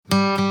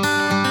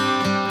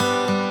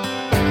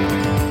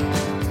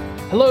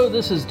Hello,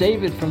 this is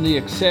David from the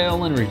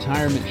Excel in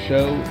Retirement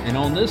Show, and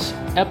on this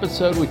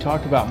episode we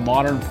talk about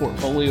modern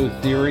portfolio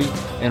theory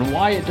and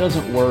why it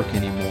doesn't work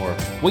anymore.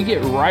 We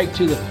get right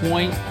to the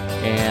point,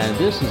 and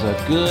this is a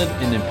good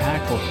and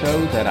impactful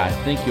show that I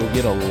think you'll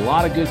get a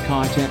lot of good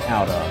content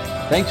out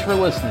of. Thanks for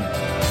listening.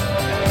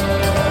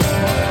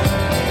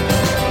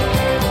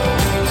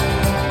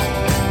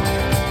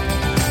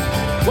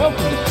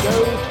 Welcome to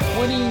show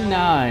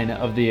 29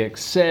 of the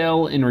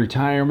Excel in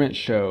Retirement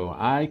Show.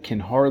 I can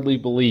hardly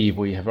believe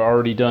we have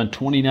already done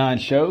 29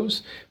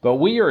 shows, but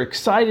we are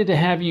excited to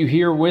have you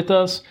here with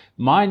us.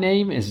 My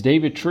name is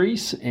David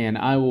Treese, and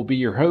I will be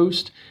your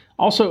host.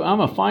 Also, I'm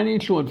a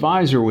financial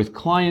advisor with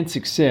Clients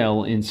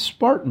Excel in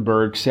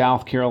Spartanburg,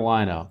 South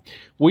Carolina.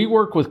 We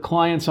work with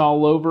clients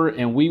all over,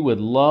 and we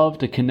would love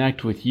to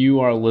connect with you,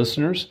 our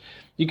listeners.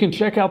 You can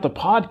check out the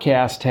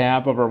podcast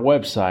tab of our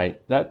website.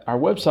 Our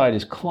website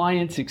is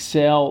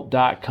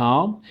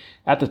clientsexcel.com.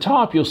 At the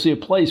top, you'll see a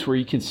place where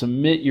you can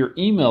submit your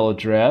email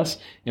address,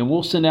 and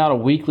we'll send out a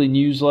weekly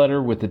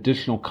newsletter with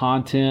additional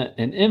content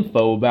and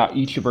info about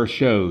each of our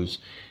shows.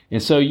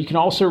 And so you can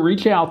also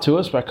reach out to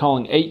us by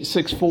calling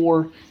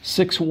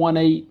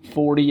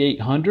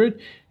 864-618-4800.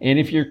 And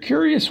if you're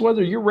curious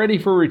whether you're ready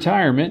for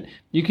retirement,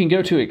 you can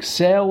go to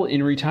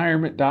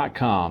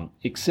excelinretirement.com,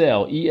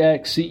 Excel,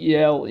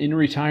 E-X-C-E-L,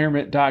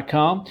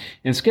 inretirement.com,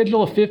 and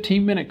schedule a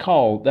 15-minute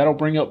call. That'll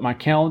bring up my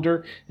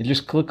calendar, and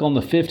just click on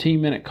the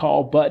 15-minute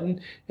call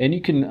button, and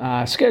you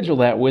can schedule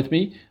that with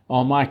me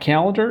on my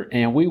calendar,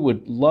 and we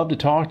would love to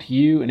talk to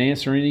you and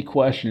answer any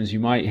questions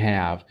you might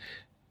have.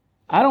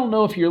 I don't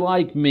know if you're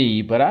like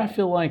me, but I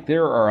feel like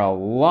there are a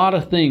lot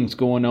of things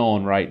going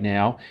on right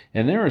now,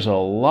 and there is a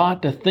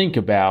lot to think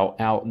about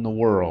out in the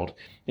world.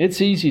 It's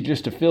easy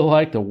just to feel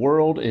like the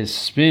world is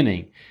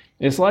spinning.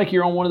 It's like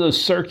you're on one of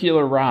those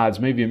circular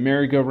rides, maybe a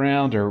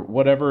merry-go-round or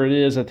whatever it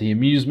is at the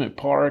amusement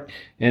park,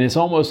 and it's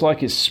almost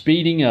like it's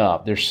speeding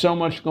up. There's so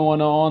much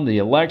going on, the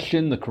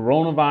election, the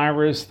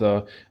coronavirus,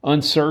 the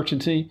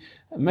uncertainty.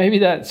 Maybe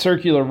that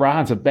circular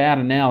ride's a bad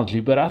analogy,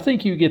 but I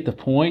think you get the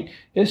point.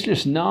 It's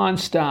just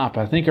nonstop.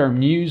 I think our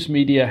news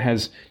media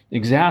has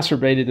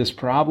exacerbated this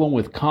problem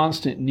with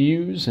constant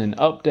news and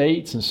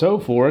updates and so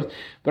forth.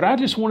 But I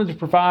just wanted to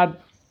provide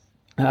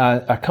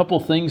a couple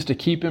things to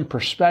keep in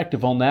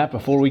perspective on that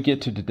before we get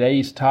to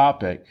today's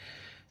topic.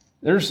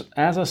 There's,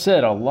 as I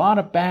said, a lot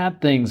of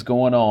bad things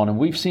going on, and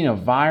we've seen a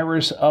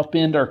virus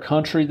upend our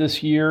country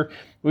this year.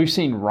 We've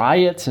seen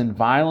riots and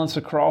violence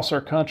across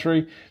our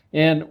country,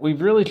 and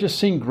we've really just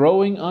seen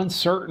growing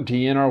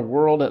uncertainty in our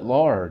world at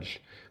large.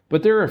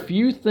 But there are a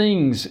few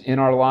things in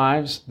our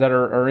lives that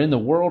are in the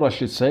world, I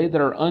should say, that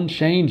are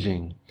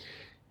unchanging.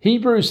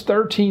 Hebrews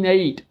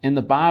 13:8 in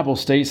the Bible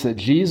states that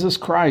Jesus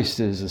Christ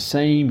is the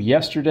same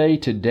yesterday,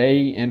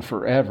 today, and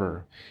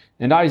forever.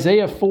 And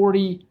Isaiah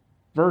 40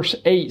 Verse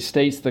 8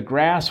 states, "The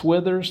grass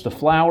withers, the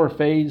flower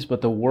fades,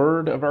 but the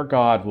word of our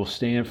God will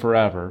stand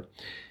forever."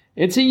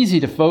 It's easy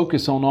to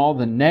focus on all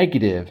the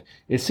negative.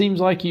 It seems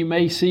like you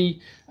may see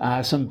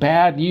some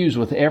bad news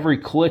with every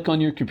click on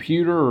your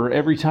computer or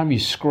every time you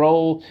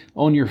scroll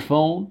on your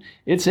phone.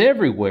 It's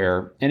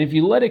everywhere. And if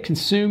you let it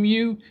consume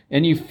you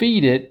and you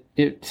feed it,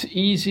 it's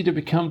easy to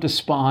become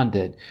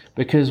despondent,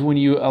 because when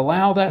you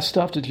allow that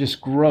stuff to just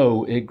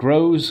grow, it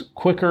grows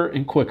quicker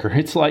and quicker.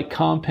 It's like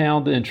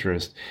compound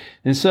interest.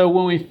 And so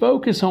when we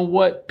focus on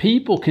what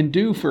people can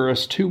do for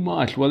us too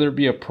much, whether it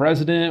be a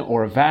president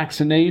or a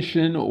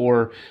vaccination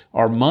or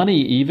our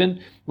money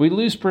even, we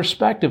lose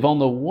perspective on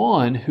the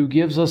one who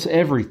gives us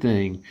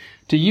everything.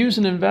 To use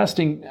an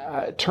investing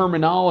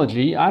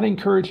terminology, I'd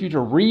encourage you to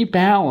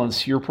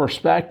rebalance your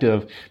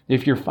perspective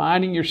if you're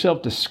finding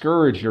yourself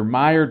discouraged or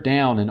mired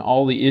down in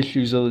all the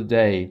issues of the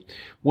day.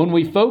 When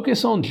we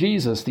focus on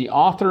Jesus, the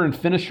author and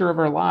finisher of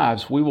our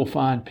lives, we will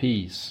find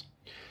peace.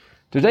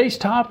 Today's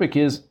topic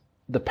is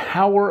the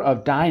power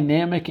of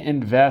dynamic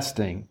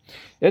investing.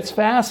 It's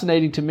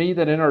fascinating to me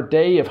that in our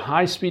day of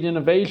high-speed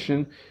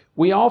innovation,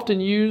 we often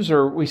use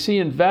or we see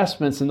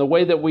investments in the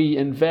way that we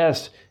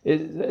invest.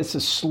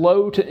 It's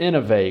slow to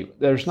innovate.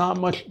 There's not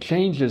much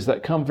changes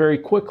that come very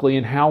quickly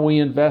in how we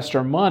invest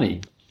our money.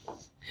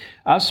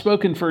 I've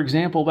spoken, for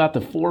example, about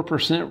the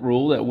 4%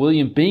 rule that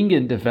William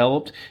Bingen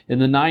developed in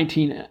the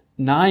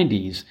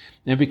 1990s.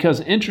 And because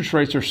interest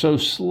rates are so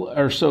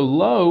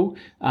low,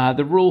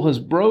 the rule has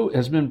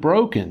been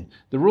broken.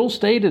 The rule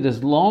stated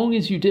as long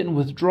as you didn't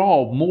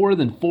withdraw more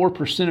than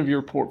 4% of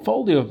your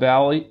portfolio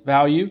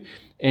value,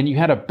 and you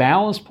had a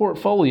balanced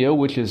portfolio,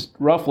 which is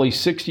roughly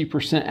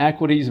 60%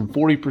 equities and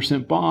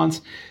 40% bonds.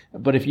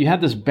 But if you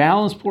had this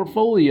balanced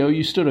portfolio,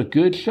 you stood a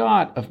good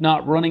shot of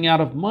not running out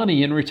of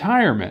money in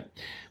retirement.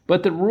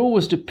 But the rule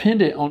was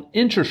dependent on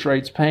interest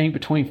rates paying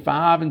between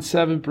 5 and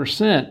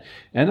 7%,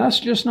 and that's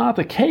just not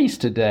the case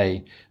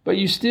today. But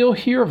you still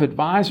hear of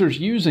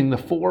advisors using the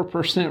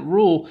 4%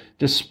 rule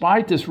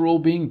despite this rule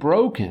being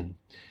broken.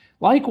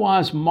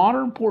 Likewise,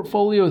 modern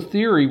portfolio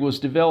theory was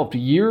developed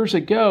years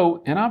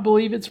ago, and I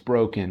believe it's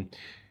broken.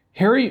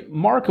 Harry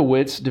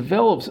Markowitz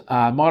developed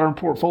modern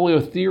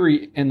portfolio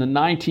theory in the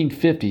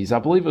 1950s. I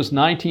believe it was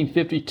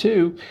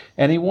 1952,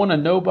 and he won a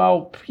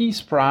Nobel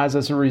Peace Prize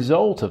as a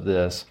result of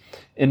this.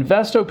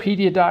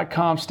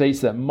 Investopedia.com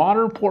states that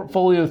modern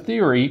portfolio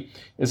theory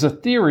is a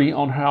theory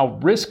on how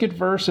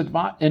risk-averse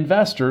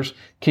investors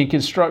can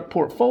construct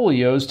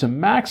portfolios to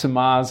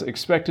maximize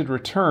expected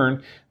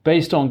return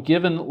based on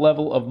given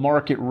level of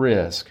market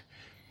risk.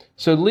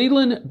 So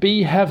Leland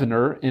B.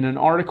 Heavener, in an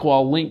article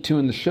I'll link to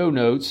in the show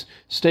notes,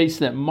 states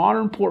that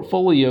modern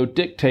portfolio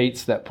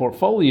dictates that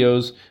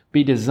portfolios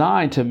be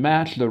designed to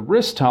match the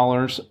risk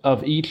tolerance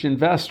of each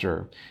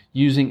investor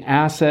using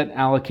asset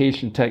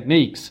allocation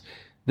techniques.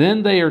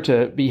 Then they are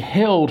to be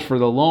held for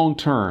the long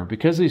term.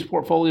 Because these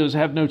portfolios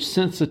have no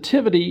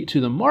sensitivity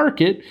to the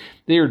market,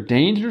 they are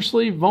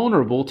dangerously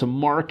vulnerable to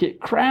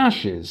market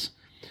crashes.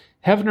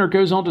 Heavener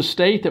goes on to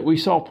state that we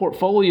saw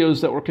portfolios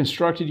that were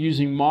constructed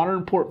using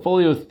modern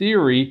portfolio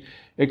theory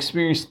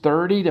experience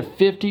 30 to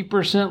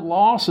 50%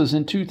 losses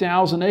in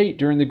 2008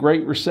 during the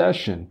Great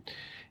Recession.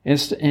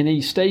 And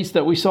he states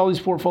that we saw these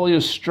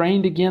portfolios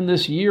strained again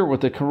this year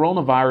with the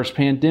coronavirus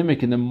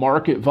pandemic and the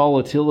market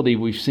volatility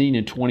we've seen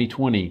in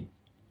 2020.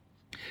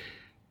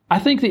 I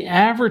think the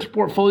average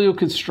portfolio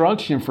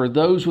construction for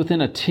those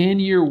within a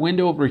 10-year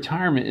window of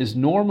retirement is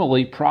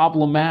normally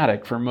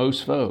problematic for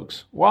most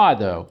folks. Why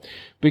though?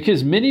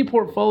 Because many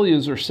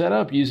portfolios are set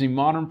up using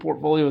modern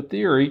portfolio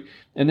theory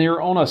and they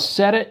are on a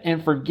set it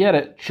and forget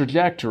it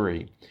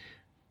trajectory.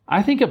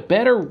 I think a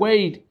better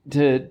way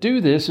to do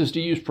this is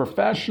to use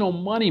professional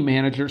money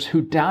managers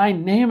who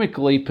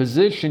dynamically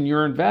position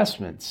your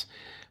investments.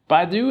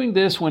 By doing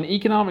this, when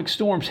economic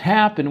storms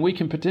happen, we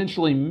can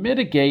potentially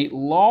mitigate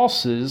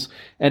losses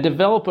and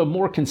develop a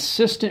more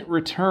consistent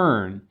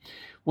return.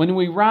 When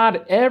we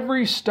ride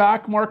every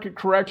stock market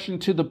correction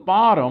to the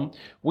bottom,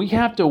 we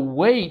have to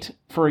wait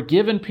for a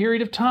given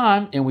period of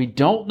time, and we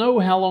don't know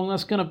how long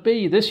that's going to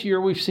be. This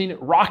year, we've seen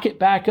it rocket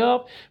back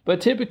up,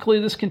 but typically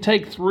this can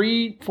take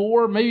 3,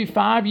 4, maybe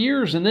 5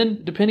 years. And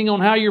then depending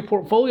on how your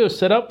portfolio is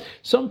set up,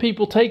 some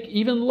people take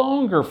even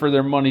longer for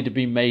their money to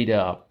be made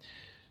up.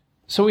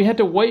 So we had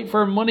to wait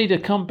for money to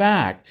come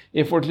back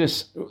if we're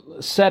just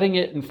setting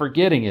it and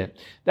forgetting it.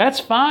 That's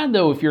fine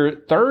though if you're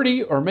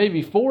 30 or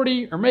maybe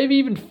 40 or maybe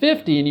even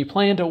 50 and you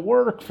plan to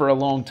work for a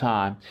long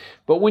time.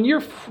 But when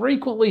you're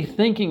frequently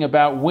thinking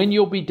about when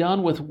you'll be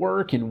done with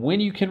work and when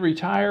you can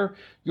retire,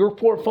 your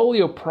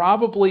portfolio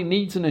probably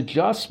needs an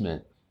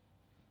adjustment.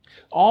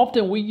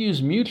 Often we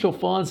use mutual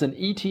funds and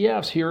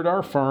ETFs here at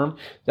our firm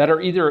that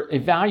are either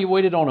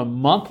evaluated on a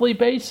monthly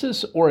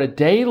basis or a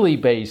daily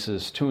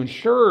basis to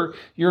ensure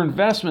your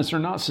investments are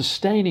not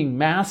sustaining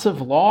massive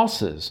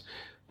losses.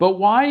 But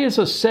why is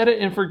a set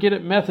it and forget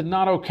it method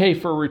not okay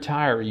for a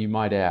retiree, you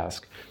might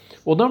ask?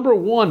 Well, number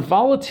one,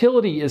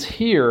 volatility is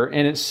here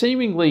and it's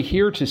seemingly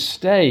here to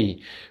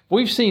stay.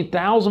 We've seen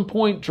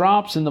 1,000-point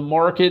drops in the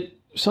market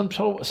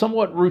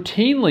somewhat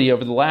routinely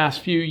over the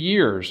last few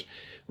years.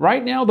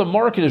 Right now, the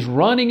market is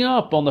running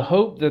up on the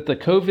hope that the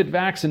COVID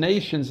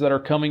vaccinations that are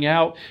coming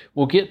out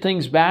will get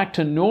things back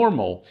to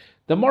normal.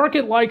 The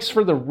market likes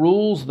for the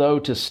rules, though,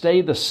 to stay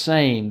the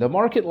same. The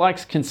market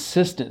likes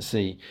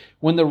consistency.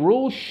 When the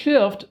rules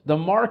shift, the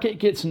market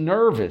gets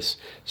nervous.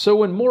 So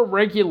when more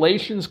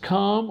regulations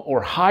come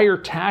or higher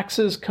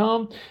taxes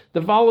come,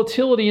 the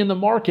volatility in the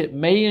market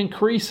may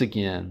increase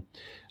again.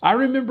 I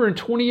remember in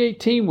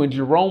 2018 when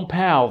Jerome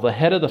Powell, the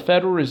head of the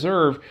Federal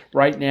Reserve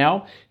right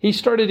now, he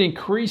started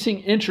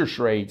increasing interest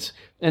rates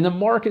and the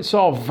market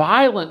saw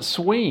violent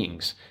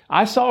swings.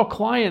 I saw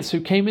clients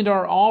who came into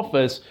our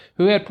office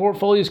who had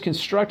portfolios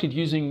constructed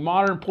using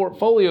modern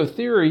portfolio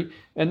theory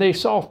and they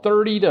saw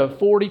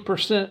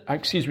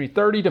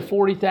 $30,000 to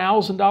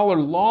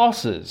 $40,000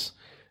 losses.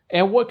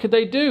 And what could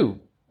they do?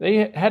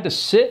 They had to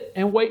sit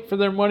and wait for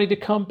their money to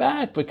come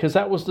back because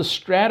that was the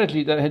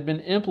strategy that had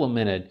been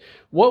implemented.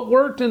 What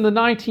worked in the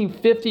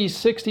 1950s,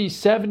 60s,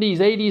 70s,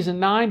 80s,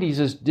 and 90s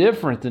is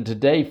different than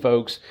today,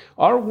 folks.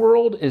 Our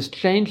world is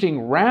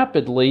changing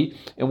rapidly,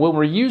 and when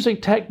we're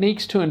using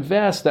techniques to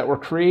invest that were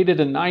created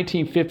in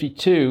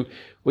 1952,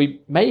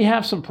 we may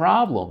have some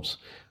problems.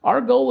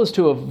 Our goal is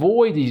to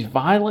avoid these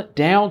violent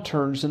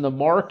downturns in the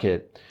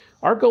market.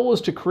 Our goal is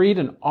to create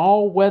an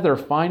all-weather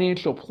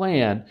financial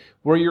plan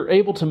where you're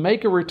able to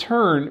make a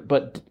return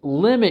but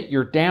limit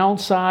your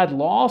downside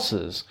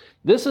losses.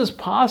 This is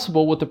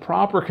possible with the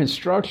proper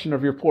construction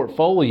of your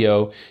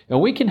portfolio, and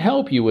we can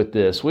help you with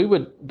this. We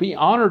would be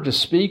honored to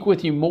speak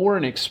with you more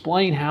and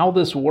explain how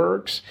this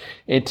works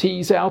and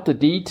tease out the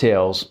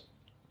details.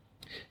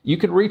 You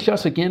can reach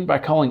us again by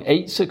calling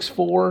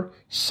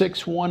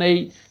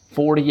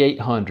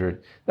 864-618-4800.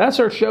 That's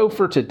our show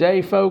for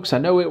today, folks. I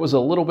know it was a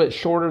little bit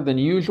shorter than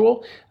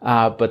usual,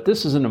 but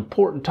this is an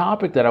important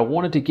topic that I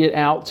wanted to get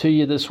out to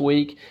you this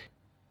week.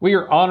 We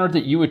are honored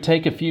that you would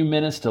take a few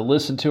minutes to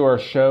listen to our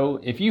show.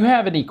 If you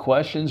have any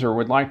questions or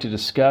would like to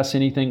discuss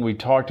anything we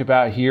talked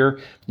about here,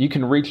 you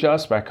can reach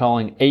us by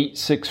calling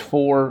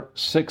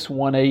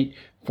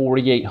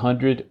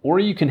 864-618-4800, or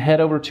you can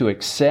head over to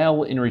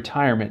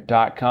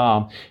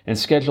excelinretirement.com and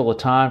schedule a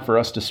time for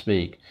us to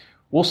speak.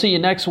 We'll see you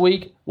next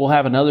week. We'll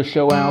have another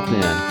show out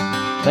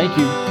then. Thank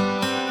you.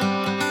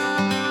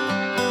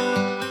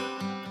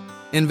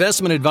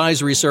 Investment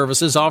advisory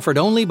services offered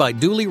only by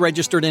duly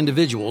registered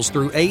individuals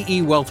through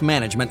AE Wealth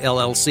Management,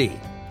 LLC.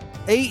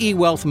 AE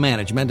Wealth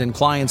Management and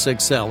Clients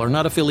Excel are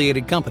not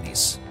affiliated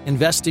companies.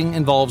 Investing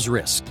involves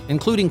risk,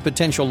 including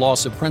potential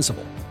loss of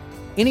principal.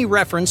 Any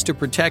reference to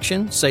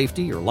protection,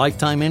 safety, or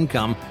lifetime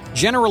income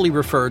generally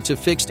refer to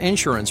fixed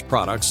insurance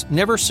products,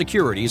 never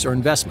securities or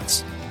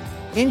investments.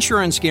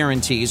 Insurance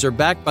guarantees are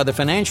backed by the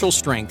financial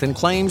strength and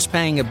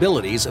claims-paying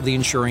abilities of the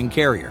insuring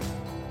carrier.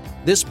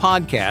 This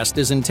podcast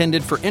is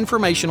intended for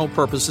informational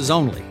purposes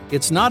only.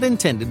 It's not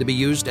intended to be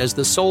used as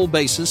the sole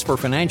basis for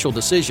financial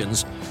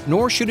decisions,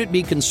 nor should it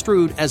be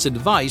construed as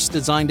advice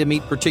designed to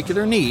meet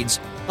particular needs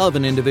of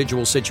an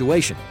individual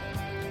situation.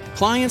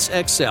 Clients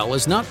Excel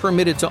is not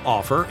permitted to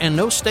offer, and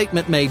no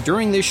statement made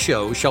during this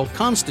show shall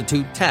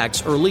constitute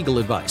tax or legal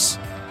advice.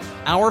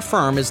 Our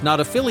firm is not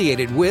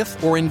affiliated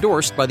with or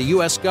endorsed by the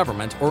U.S.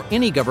 government or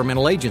any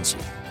governmental agency.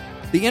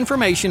 The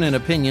information and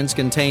opinions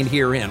contained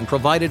herein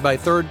provided by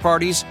third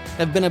parties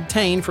have been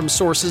obtained from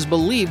sources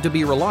believed to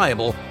be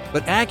reliable,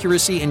 but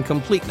accuracy and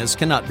completeness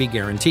cannot be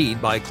guaranteed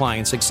by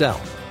Clients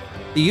Excel.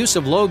 The use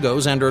of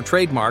logos and/or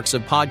trademarks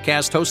of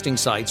podcast hosting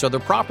sites are the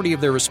property of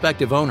their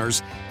respective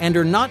owners and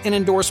are not an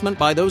endorsement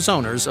by those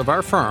owners of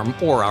our firm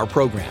or our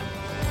program.